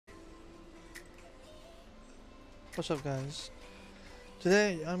What's up, guys?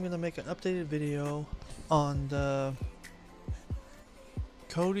 Today I'm gonna make an updated video on the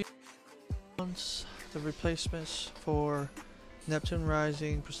Kodi, the replacements for Neptune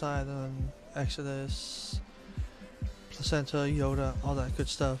Rising, Posidon, Exodus, Placenta, Yoda, all that good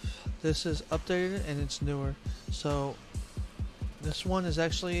stuff. This is updated and it's newer. So this one is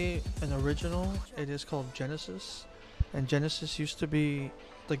actually an original. It is called Genesis, and Genesis used to be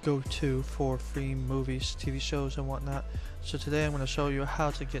the go-to for free movies, TV shows, and whatnot. So today I'm going to show you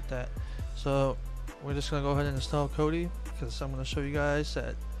how to get that. So we're just going to go ahead and install Kodi, because I'm going to show you guys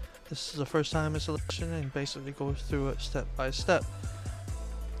that this is the first time installation and basically go through it step by step.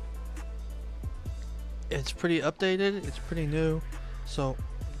 It's pretty updated, it's pretty new, so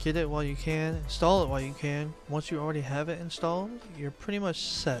get it while you can, install it while you can. Once you already have it installed, you're pretty much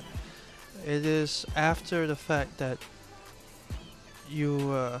set. It is after the fact that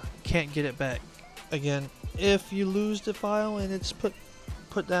you can't get it back again if you lose the file and it's put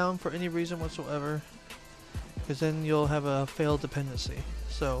down for any reason whatsoever, because then you'll have a failed dependency.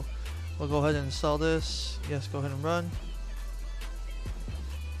 So we'll go ahead and install this. Yes, go ahead and run.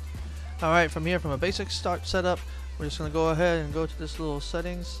 Alright, from here, from a basic start setup, we're just going to go ahead and go to this little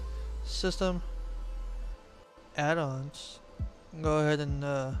settings, system, add-ons. Go ahead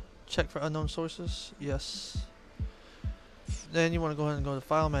and check for unknown sources. Yes. Then you want to go ahead and go to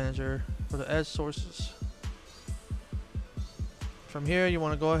file manager for the add sources. From here, you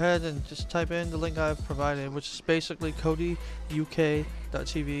want to go ahead and just type in the link I've provided, which is basically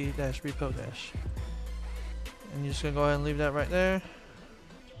kodiuk.tv-repo-. And you're just going to go ahead and leave that right there.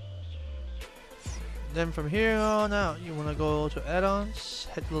 Then from here on out, you want to go to add-ons,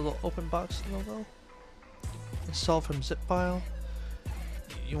 hit the little open box logo, install from zip file.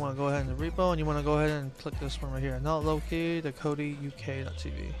 You want to go ahead in the repo, and you want to go ahead and click this one right here, not low-key, the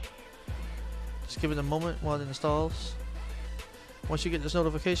kodiuk.tv. Just give it a moment while it installs. Once you get this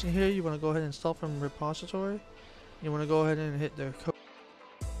notification here, you want to go ahead and install from repository. You want to go ahead and hit the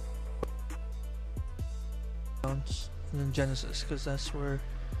and then Genesis, because that's where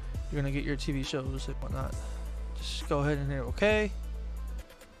you're going to get your TV shows and whatnot. Just go ahead and hit OK.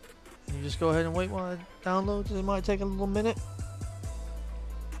 And you just go ahead and wait while it downloads. It might take a little minute.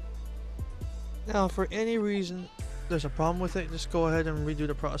 Now, for any reason there's a problem with it, just go ahead and redo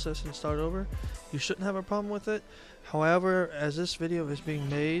the process and start over. You shouldn't have a problem with it. However, as this video is being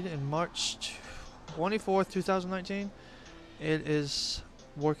made in March 24th, 2019, it is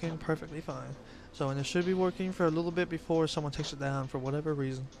working perfectly fine. So, and it should be working for a little bit before someone takes it down for whatever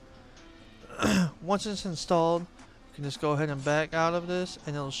reason. Once it's installed, you can just go ahead and back out of this,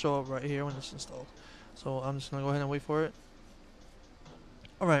 and it'll show up right here when it's installed. So I'm just going to go ahead and wait for it.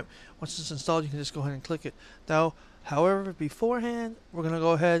 Alright, once it's installed, you can just go ahead and click it. Now, however, beforehand, we're going to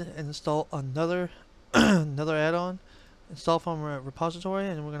go ahead and install another another add-on. Install from a repository,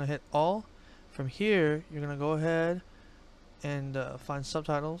 and we're going to hit all. From here, you're going to go ahead and find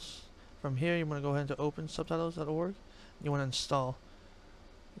subtitles. From here, you want to go ahead to open subtitles.org. You want to install.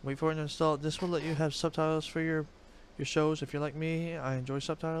 Wait for it to install. This will let you have subtitles for your shows. If you're like me, I enjoy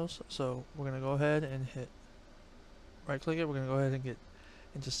subtitles. So we're going to go ahead and hit right click it. We're going to go ahead and get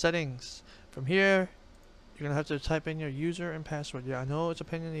into settings. From here, you're going to have to type in your user and password. Yeah, I know it's a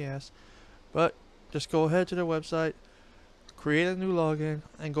pain in the ass, but just go ahead to their website, create a new login,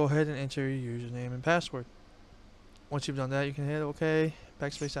 and go ahead and enter your username and password. Once you've done that, you can hit OK,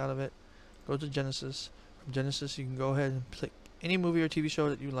 backspace out of it, go to Genesis. From Genesis, you can go ahead and click any movie or TV show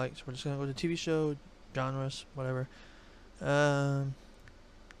that you like. So we're just going to go to TV show, genres, whatever. Drama.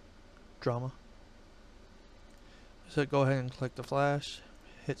 So go ahead and click the flash,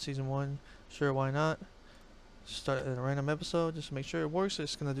 hit season 1, sure, why not. Start at a random episode just to make sure it works.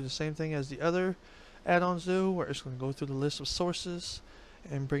 It's going to do the same thing as the other add-ons do, where it's going to go through the list of sources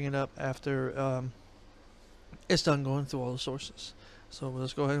and bring it up after it's done going through all the sources. So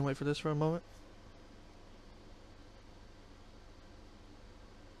let's go ahead and wait for this for a moment.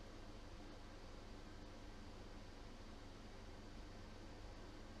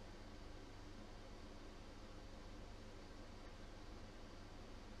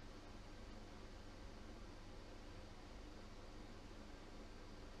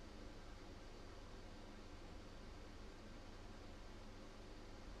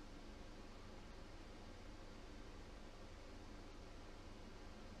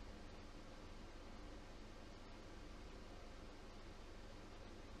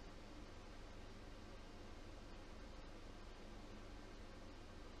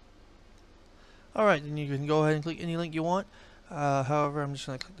 Alright, then you can go ahead and click any link you want. However, I'm just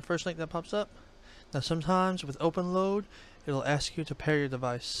going to click the first link that pops up. Now sometimes with open load, it'll ask you to pair your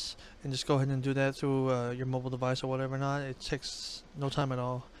device, and just go ahead and do that through your mobile device or whatever. Not, it takes no time at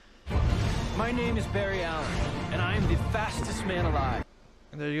all. My name is Barry Allen, and I am the fastest man alive.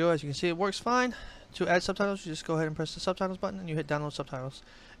 And there you go. As you can see, it works fine. To add subtitles, you just go ahead and press the subtitles button and you hit download subtitles.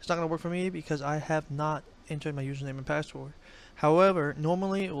 It's not going to work for me because I have not entered my username and password. However,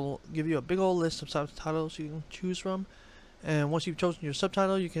 normally it will give you a big old list of subtitles you can choose from, and once you've chosen your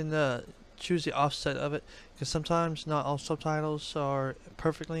subtitle, you can choose the offset of it, because sometimes not all subtitles are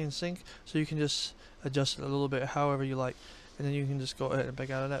perfectly in sync, so you can just adjust it a little bit however you like, and then you can just go ahead and back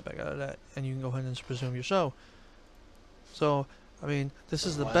out of that, and you can go ahead and just resume your show. So I mean, this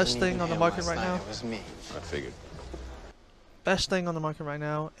is the best thing on the market right now. It was me. I figured. Best thing on the market right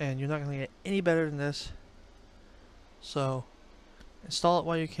now, and you're not going to get any better than this. So, install it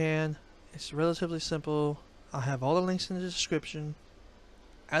while you can. It's relatively simple. I'll have all the links in the description.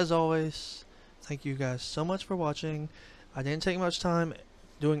 As always, thank you guys so much for watching. I didn't take much time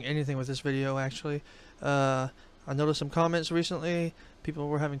doing anything with this video, actually. I noticed some comments recently. People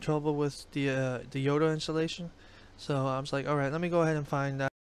were having trouble with the Yoda installation. So I was like, alright, let me go ahead and find that.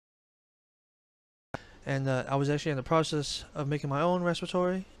 And I was actually in the process of making my own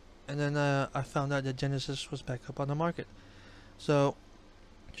respiratory, and then I found out that Genesis was back up on the market. So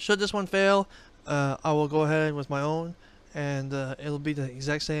should this one fail, I will go ahead with my own, and it'll be the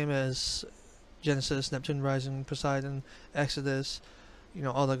exact same as Genesis, Neptune, Rising, Posidon, Exodus, you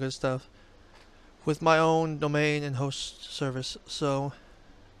know, all that good stuff, with my own domain and host service. So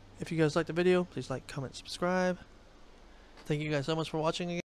if you guys like the video, please like, comment, subscribe. Thank you guys so much for watching again.